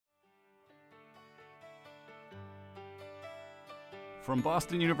From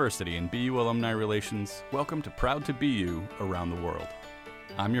Boston University and BU Alumni Relations, welcome to Proud to BU Around the World.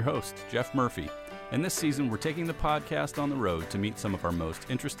 I'm your host, Jeff Murphy, and this season we're taking the podcast on the road to meet some of our most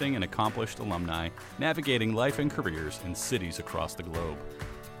interesting and accomplished alumni navigating life and careers in cities across the globe.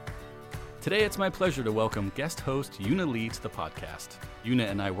 Today it's my pleasure to welcome guest host Yuna Lee to the podcast. Yuna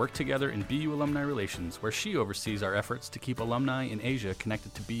and I work together in BU Alumni Relations, where she oversees our efforts to keep alumni in Asia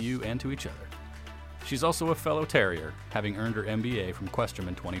connected to BU and to each other. She's also a fellow Terrier, having earned her MBA from Questrom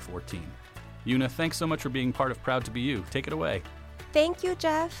in 2014. Yuna, thanks so much for being part of Proud to BU. Take it away. Thank you,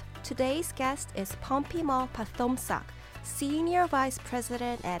 Jeff. Today's guest is Phonpimol Pathomsak, Senior Vice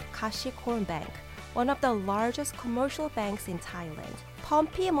President at Kasikornbank, one of the largest commercial banks in Thailand.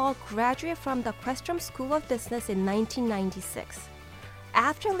 Phonpimol graduated from the Questrom School of Business in 1996.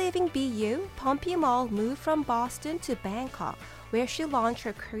 After leaving BU, Phonpimol moved from Boston to Bangkok, where she launched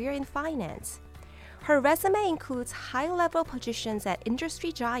her career in finance. Her resume includes high-level positions at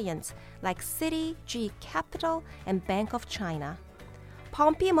industry giants like Citi, GE Capital, and Bank of China.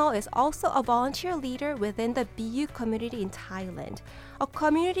 Phonpimol is also a volunteer leader within the BU community in Thailand, a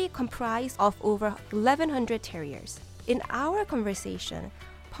community comprised of over 1,100 terriers. In our conversation,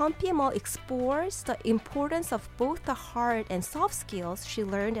 Phonpimol explores the importance of both the hard and soft skills she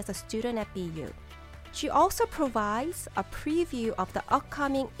learned as a student at BU. She also provides a preview of the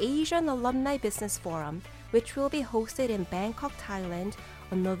upcoming Asian Alumni Business Forum, which will be hosted in Bangkok, Thailand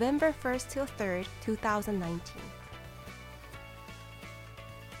on November 1st till 3rd, 2019.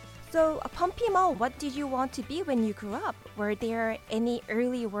 So, Phonpimol, what did you want to be when you grew up? Were there any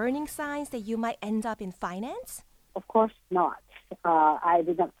early warning signs that you might end up in finance? Of course not. I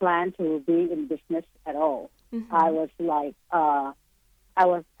did not plan to be in business at all. Mm-hmm.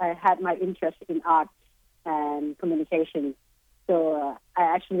 I had my interest in art and communication. So I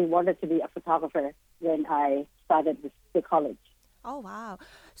actually wanted to be a photographer when I started the college. Oh, wow.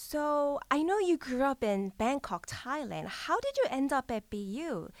 So I know you grew up in Bangkok, Thailand. How did you end up at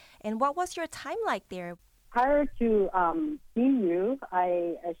BU? And what was your time like there? Prior to BU,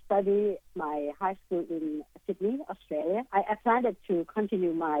 I studied my high school in Sydney, Australia. I planned to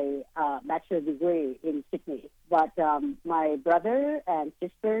continue my bachelor degree in Sydney, but my brother and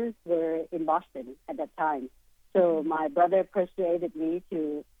sisters were in Boston at that time. So my brother persuaded me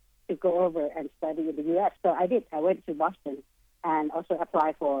to go over and study in the U.S. So I did. I went to Boston and also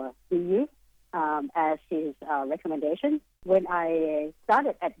applied for BU as his recommendation. When I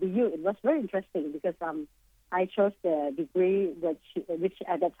started at BU, it was very interesting because I chose the degree which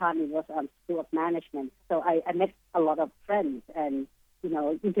at that time it was School of Management. So I met a lot of friends and,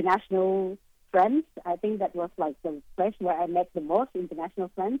 international friends. I think that was like the place where I met the most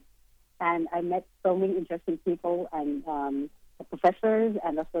international friends. And I met so many interesting people and professors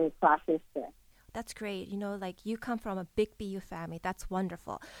and also classes there. That's great. You come from a big BU family. That's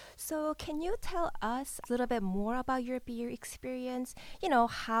wonderful. So can you tell us a little bit more about your BU experience?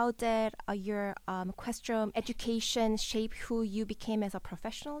 How did your Questrom education shape who you became as a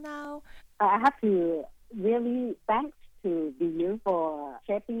professional now? I have to really thank to BU for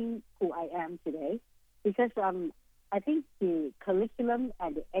shaping who I am today because I think the curriculum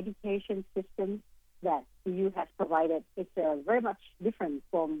and the education system that BU has provided is very much different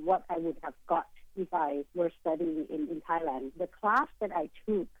from what I would have got if I were studying in Thailand. The class that I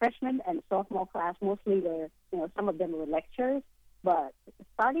took, freshman and sophomore class, mostly were, some of them were lectures, but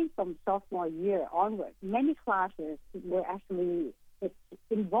starting from sophomore year onward, many classes were actually, it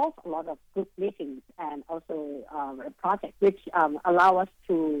involved a lot of group meetings and also projects, which allow us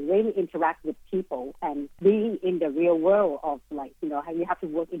to really interact with people and being in the real world of how you have to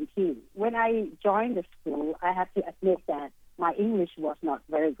work in teams. When I joined the school, I have to admit that my English was not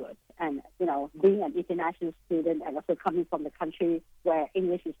very good. And, being an international student and also coming from the country where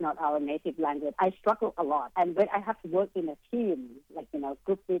English is not our native language, I struggled a lot. And when I have to work in a team,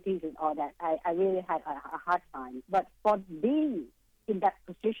 group meetings and all that, I really had a hard time. But for being in that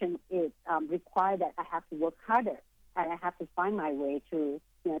position, it required that I have to work harder and I have to find my way to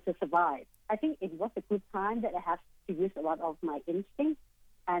survive. I think it was a good time that I have to use a lot of my instincts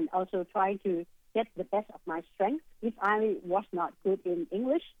and also try to get the best of my strength. If I was not good in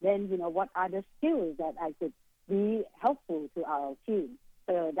English, then, what are the skills that I could be helpful to our team?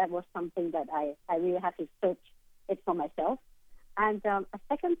 So that was something that I really had to search it for myself. And a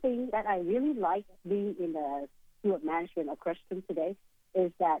second thing that I really like being in the School of Management or Questrom today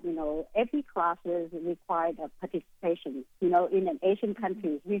is that, every classes required a participation. In an Asian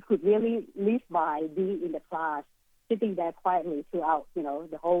country, we could really live by being in the class, sitting there quietly throughout,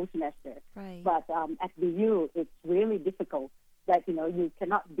 the whole semester. Right. But at BU, it's really difficult that, you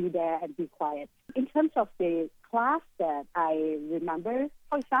cannot be there and be quiet. In terms of the class that I remember,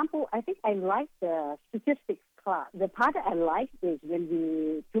 for example, I think I like the statistics class. The part that I liked is when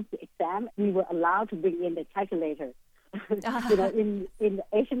we took the exam, we were allowed to bring in the calculator. In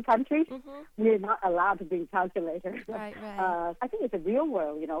Asian countries, we're not allowed to bring calculators. Right. I think it's a real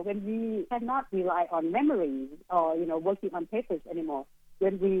world, when we cannot rely on memory or, working on papers anymore.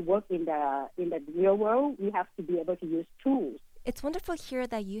 When we work in the real world, we have to be able to use tools. It's wonderful to hear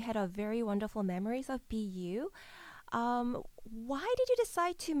that you had a very wonderful memories of BU. Why did you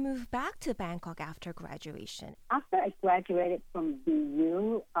decide to move back to Bangkok after graduation? After I graduated from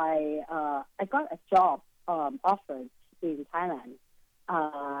BU, I got a job offered in Thailand.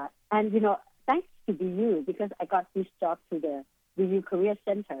 And, thanks to BU, because I got this job to the BU Career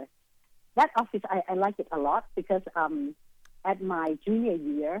Center. That office, I like it a lot because at my junior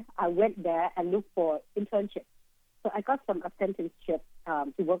year, I went there and looked for internships. So I got some apprenticeship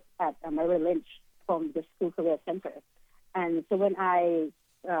to work at Merrill Lynch from the School Career Center. And so when I,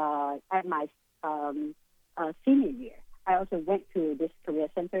 at my senior year, I also went to this career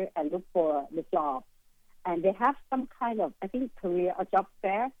center and looked for the job. And they have some kind of, I think, career or job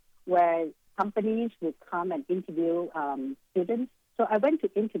fair where companies would come and interview students. So I went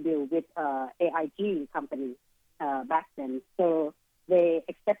to interview with AIG company back then. So they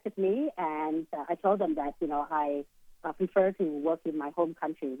accepted me, and I told them that, I prefer to work in my home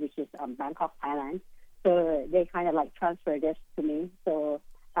country, which is Bangkok, Thailand. So they kind of transferred this to me. So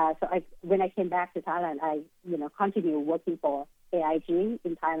when I came back to Thailand, I, continued working for AIG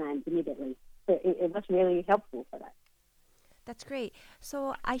in Thailand immediately. So it was really helpful for that. That's great.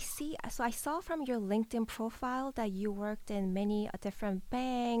 So I saw from your LinkedIn profile that you worked in many different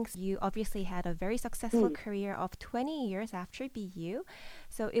banks. You obviously had a very successful career of 20 years after BU.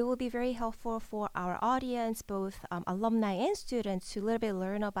 So it will be very helpful for our audience, both alumni and students, to a little bit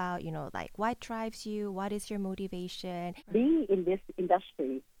learn about, what drives you, what is your motivation. Being in this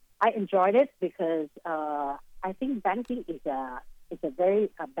industry, I enjoyed it because I think banking is a very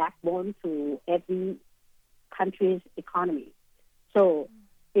backbone to every country's economy. So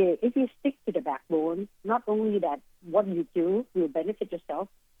if you stick to the backbone, not only that what you do will benefit yourself,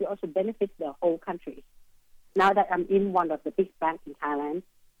 you also benefit the whole country. Now that I'm in one of the big banks in Thailand,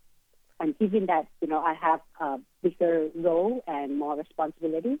 and given that, I have a bigger role and more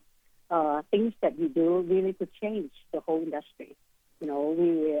responsibility, things that we do really could change the whole industry.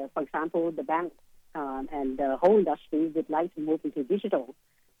 For example, the bank and the whole industry would like to move into digital.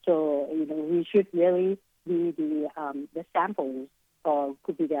 So, we should really be the samples, or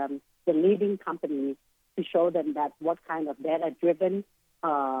could be the leading companies, to show them that what kind of data-driven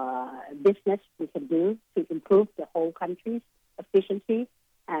business we can do to improve the whole country's efficiency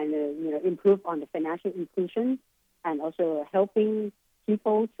and improve on the financial inclusion, and also helping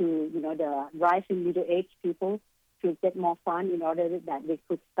people to the rising middle-aged people to get more fund in order that they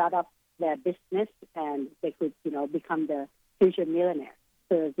could start up their business and they could become the future millionaire.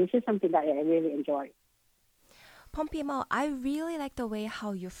 So this is something that I really enjoy. Phonpimol, I really like the way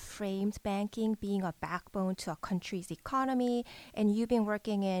how you framed banking being a backbone to a country's economy, and you've been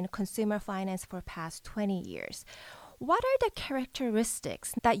working in consumer finance for the past 20 years. What are the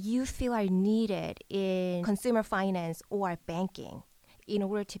characteristics that you feel are needed in consumer finance or banking in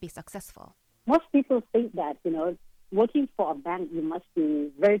order to be successful? Most people think that, working for a bank, you must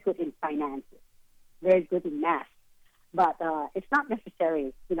be very good in finance, very good in math. But it's not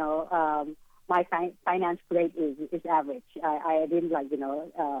necessary. My finance grade is average. I didn't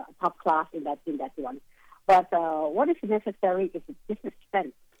top class in that one. But what is necessary is business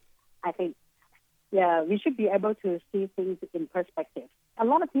sense. I think, we should be able to see things in perspective. A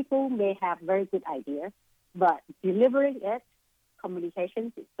lot of people may have very good ideas, but delivering it,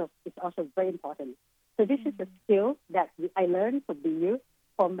 communication is also very important. So this is a skill that I learned from BU,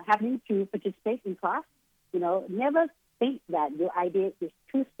 from having to participate in class. Never think that your idea is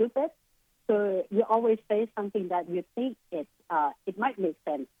too stupid. So you always say something that you think it might make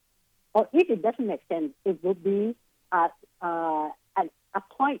sense. Or if it doesn't make sense, it would be at a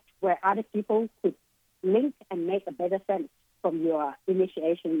point where other people could link and make a better sense from your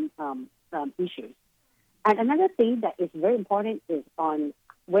initiation issues. And another thing that is very important is on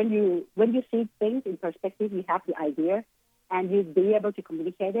when you see things in perspective, you have the idea and you be able to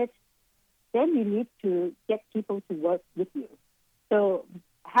communicate it, then you need to get people to work with you. So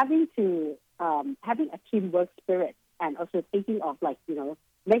having a teamwork spirit, and also thinking of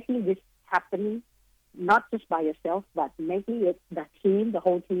making this happen, not just by yourself, but making it the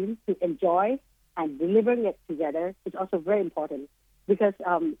whole team to enjoy and delivering it together is also very important. Because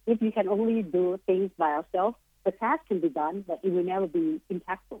if you can only do things by ourselves, the task can be done, but it will never be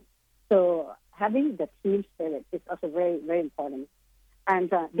impactful. So having the team spirit also very, very important.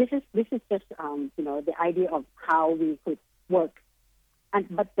 And this is just the idea of how we could work.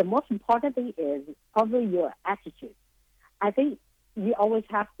 But the most important thing is probably your attitude. I think we always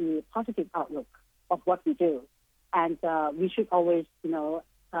have the positive outlook of what we do, and we should always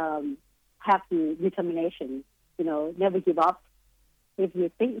have the determination. Never give up. If you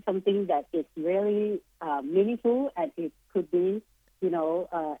think something that is really meaningful and it could be,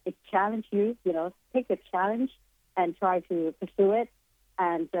 it challenge you, take the challenge and try to pursue it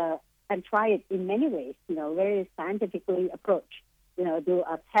and try it in many ways, very scientifically approach, do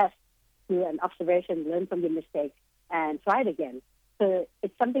a test, do an observation, learn from your mistake and try it again. So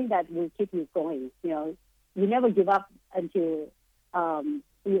it's something that will keep you going. You never give up until,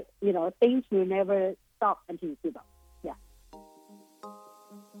 things will never stop until you give up. Yeah.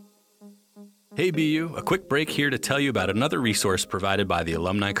 Hey BU, a quick break here to tell you about another resource provided by the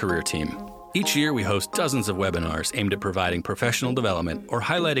Alumni Career Team. Each year, we host dozens of webinars aimed at providing professional development or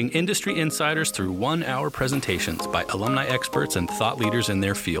highlighting industry insiders through 1-hour presentations by alumni experts and thought leaders in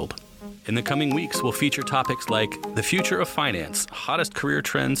their field. In the coming weeks, we'll feature topics like the future of finance, hottest career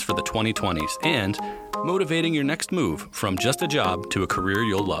trends for the 2020s, and motivating your next move from just a job to a career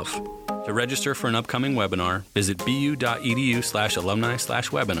you'll love. To register for an upcoming webinar, visit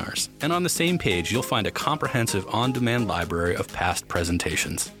bu.edu/alumni/webinars. And on the same page, you'll find a comprehensive on-demand library of past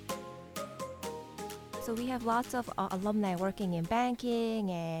presentations. So we have lots of alumni working in banking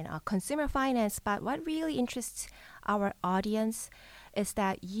and consumer finance, but what really interests our audience is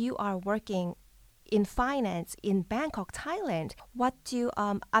that you are working in finance in Bangkok, Thailand. What do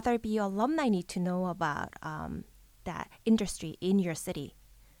other BU alumni need to know about that industry in your city?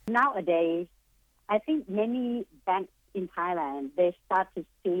 Nowadays, I think many banks in Thailand, they start to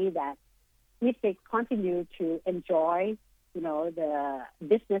see that if they continue to enjoy, the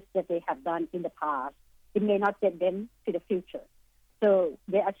business that they have done in the past, it may not get them to the future. So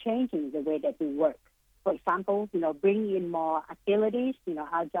they are changing the way that they work. For example, bringing in more agilities,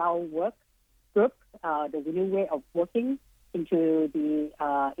 agile work group, the new way of working into the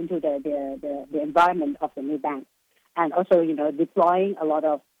environment of the new bank. And also, deploying a lot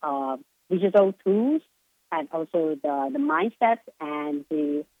of digital tools and also the mindset and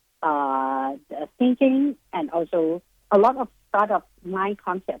the thinking and also a lot of startup mind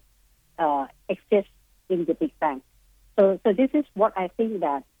concepts exist in the big bank. So this is what I think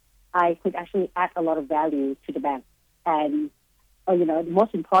that I could actually add a lot of value to the bank. And,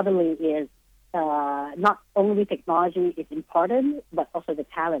 most importantly is not only technology is important, but also the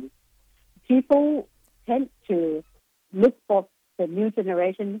talent. People tend to look for the new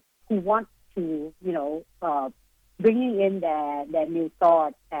generation who want to, bringing in their new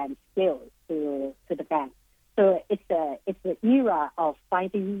thoughts and skills to the bank. So it's the era of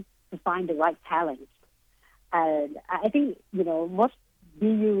fighting to find the right talent. And I think, most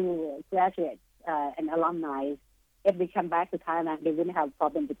BU graduates and alumni, if they come back to Thailand, they wouldn't have a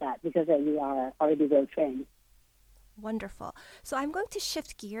problem with that because we are already well trained. Wonderful. So I'm going to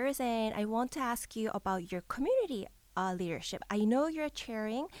shift gears and I want to ask you about your community leadership. I know you're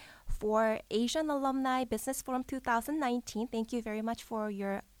chairing for Asian Alumni Business Forum 2019. Thank you very much for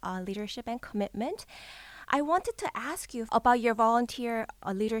your leadership and commitment. I wanted to ask you about your volunteer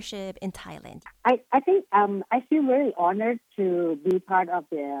leadership in Thailand. I think I feel very honored to be part of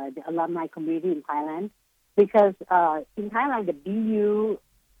the alumni community in Thailand because in Thailand, the BU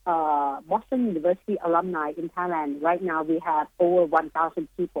Boston University alumni in Thailand, right now we have over 1,000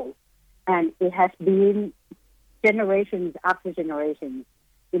 people. And it has been generations after generations.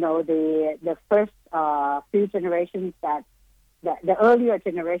 The first few generations that the earlier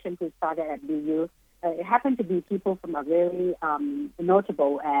generation who started at BU, it happened to be people from a really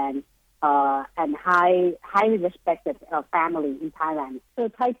notable and highly respected family in Thailand. So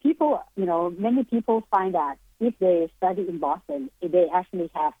Thai people, many people find that if they study in Boston, they actually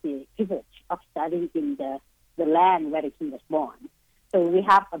have the privilege of studying in the land where the king was born. So we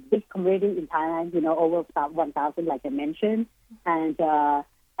have a big community in Thailand, over about 1,000, like I mentioned, and I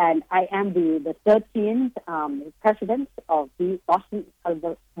am the 13th president of the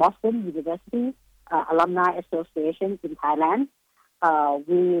Boston University Alumni Association in Thailand.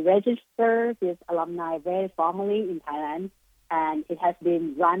 We register this alumni very formally in Thailand, and it has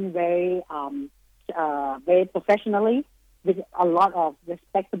been run very professionally with a lot of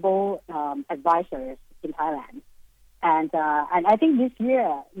respectable advisors in Thailand. And I think this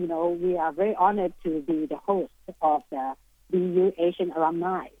year, we are very honored to be the host of the BU Asian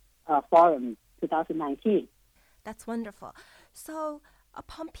Alumni Forum 2019. That's wonderful. So,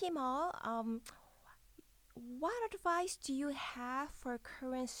 Phonpimol, what advice do you have for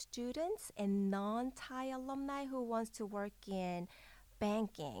current students and non-Thai alumni who wants to work in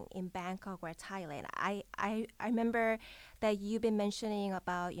banking in Bangkok or Thailand? I remember that you've been mentioning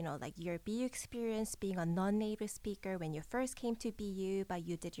about, like your BU experience being a non-native speaker when you first came to BU, but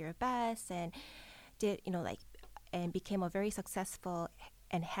you did your best and and became a very successful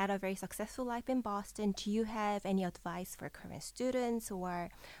and had a very successful life in Boston. Do you have any advice for current students or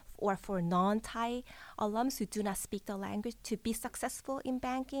for non-Thai alums who do not speak the language to be successful in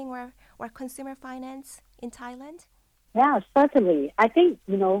banking or consumer finance in Thailand? Yeah, certainly. I think,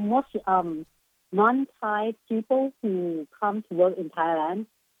 most non-Thai people who come to work in Thailand,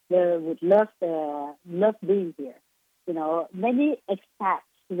 they would love being here. Many expats,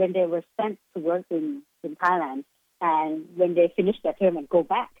 when they were sent to work in Thailand, and when they finish their term and go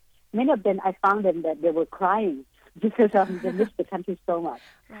back, many of them, I found them that they were crying because they miss the country so much.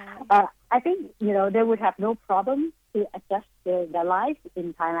 Right. I think, they would have no problem to adjust their life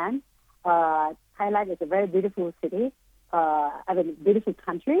in Thailand. Thailand is a very beautiful city, beautiful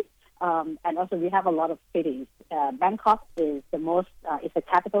country, and also we have a lot of cities. Bangkok is it's the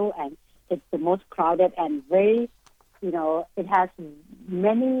capital, and it's the most crowded and very, it has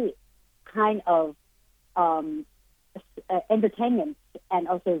many kind of entertainment and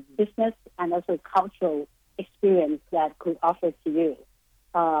also business and also cultural experience that could offer to you.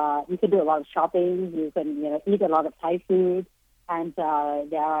 You can do a lot of shopping. You can eat a lot of Thai food, and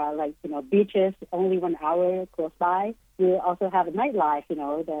there are beaches only 1 hour close by. You also have a nightlife,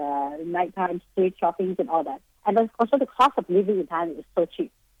 the nighttime street shopping and all that. And also the cost of living in Thailand is so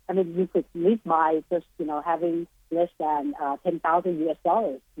cheap. I mean, you could live by just having less than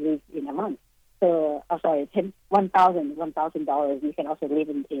 $10,000 live in a month. So, $1,000 you can also live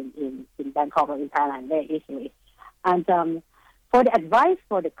in Bangkok or in Thailand very easily. And for the advice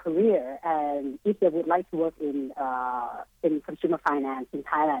for the career, and if they would like to work in consumer finance in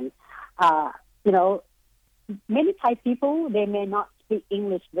Thailand, many Thai people, they may not speak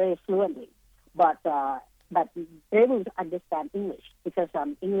English very fluently, but they will understand English because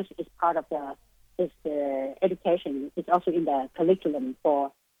English is part of the education. It's also in the curriculum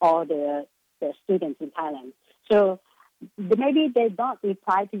for all the students in Thailand. So maybe they don't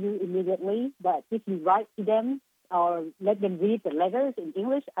reply to you immediately, but if you write to them or let them read the letters in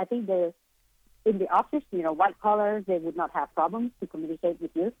English, I think in the office, white collars, they would not have problems to communicate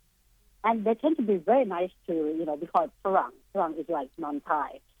with you. And they tend to be very nice to, we call it sarang. Sarang is like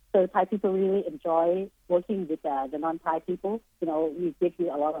non-Thai. So Thai people really enjoy working with the non-Thai people. We give you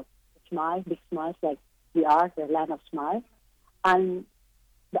a lot of smiles, big smiles, like we are the land of smiles. And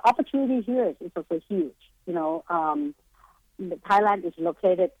the opportunity here is also huge. Thailand is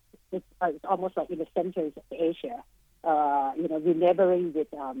located, it's almost like in the center of Asia. We're neighboring with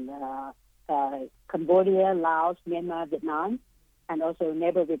Cambodia, Laos, Myanmar, Vietnam, and also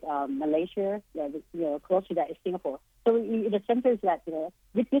neighbor with Malaysia. Close to that is Singapore. So in the center is that,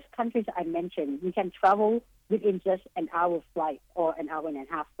 with these countries I mentioned, you can travel within just an hour flight or an hour and a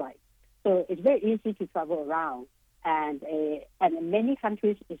half flight. So it's very easy to travel around. And many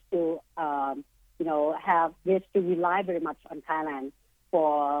countries is still, they still rely very much on Thailand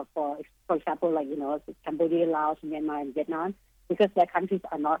for example, Cambodia, Laos, Myanmar, and Vietnam, because their countries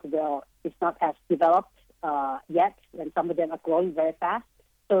are it's not as developed yet, and some of them are growing very fast.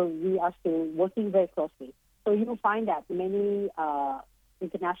 So we are still working very closely. So you will find that many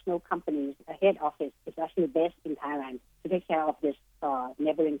international companies, a head office is actually based in Thailand to take care of these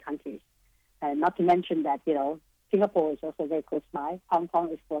neighboring countries. And not to mention that, Singapore is also very close by. Hong Kong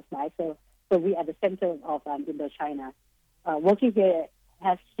is close by. So we are the center of Indochina. Working here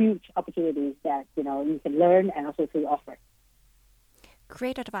has huge opportunities that, you can learn and also to offer.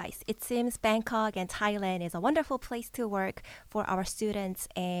 Great advice. It seems Bangkok and Thailand is a wonderful place to work for our students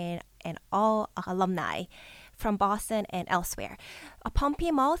and all alumni from Boston and elsewhere.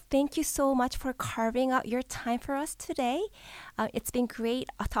 Phonpimol, thank you so much for carving out your time for us today. It's been great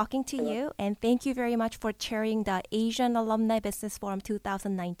talking to you, and thank you very much for chairing the Asian Alumni Business Forum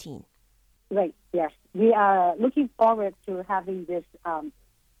 2019. Great, yes. We are looking forward to having this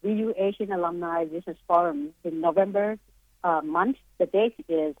BU Asian Alumni Business Forum in November month. The date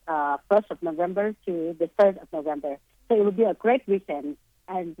is 1st of November to the 3rd of November. So it will be a great weekend.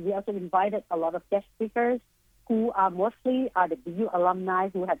 And we also invited a lot of guest speakers who are mostly the BU alumni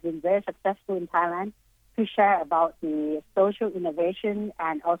who have been very successful in Thailand to share about the social innovation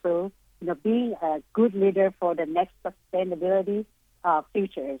and also, being a good leader for the next sustainability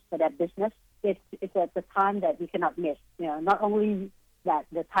futures for that business. It's at the time that we cannot miss. Not only that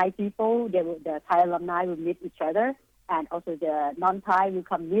the Thai people, the Thai alumni will meet each other, and also the non-Thai will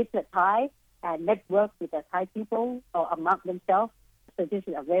come meet the Thai, and network with the Thai people or among themselves. So this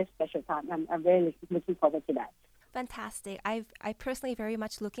is a very special time. I'm very looking forward to that. Fantastic. I personally very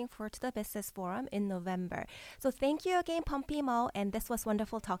much looking forward to the business forum in November. So thank you again, Phonpimol, and this was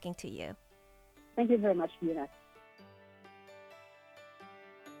wonderful talking to you. Thank you very much, Yuna.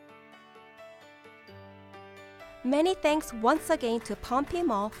 Many thanks once again to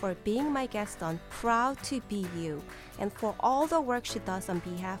Phonpimol for being my guest on Proud to Be You, and for all the work she does on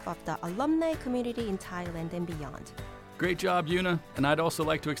behalf of the alumni community in Thailand and beyond. Great job, Yuna, and I'd also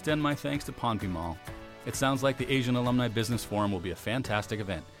like to extend my thanks to Phonpimol. It sounds like the Asian Alumni Business Forum will be a fantastic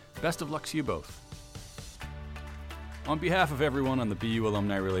event. Best of luck to you both. On behalf of everyone on the BU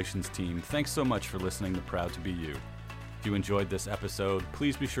Alumni Relations team, thanks so much for listening to Proud to Be You. If you enjoyed this episode,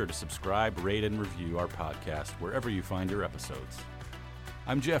 please be sure to subscribe, rate, and review our podcast wherever you find your episodes.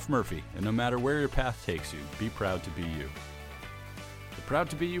 I'm Jeff Murphy, and no matter where your path takes you, be proud to be you. The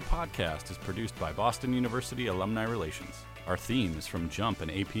Proud to Be You podcast is produced by Boston University Alumni Relations. Our theme is from Jump and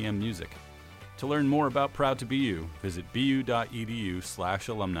APM Music. To learn more about Proud to Be You, visit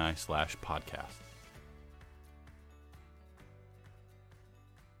bu.edu/alumni/podcast.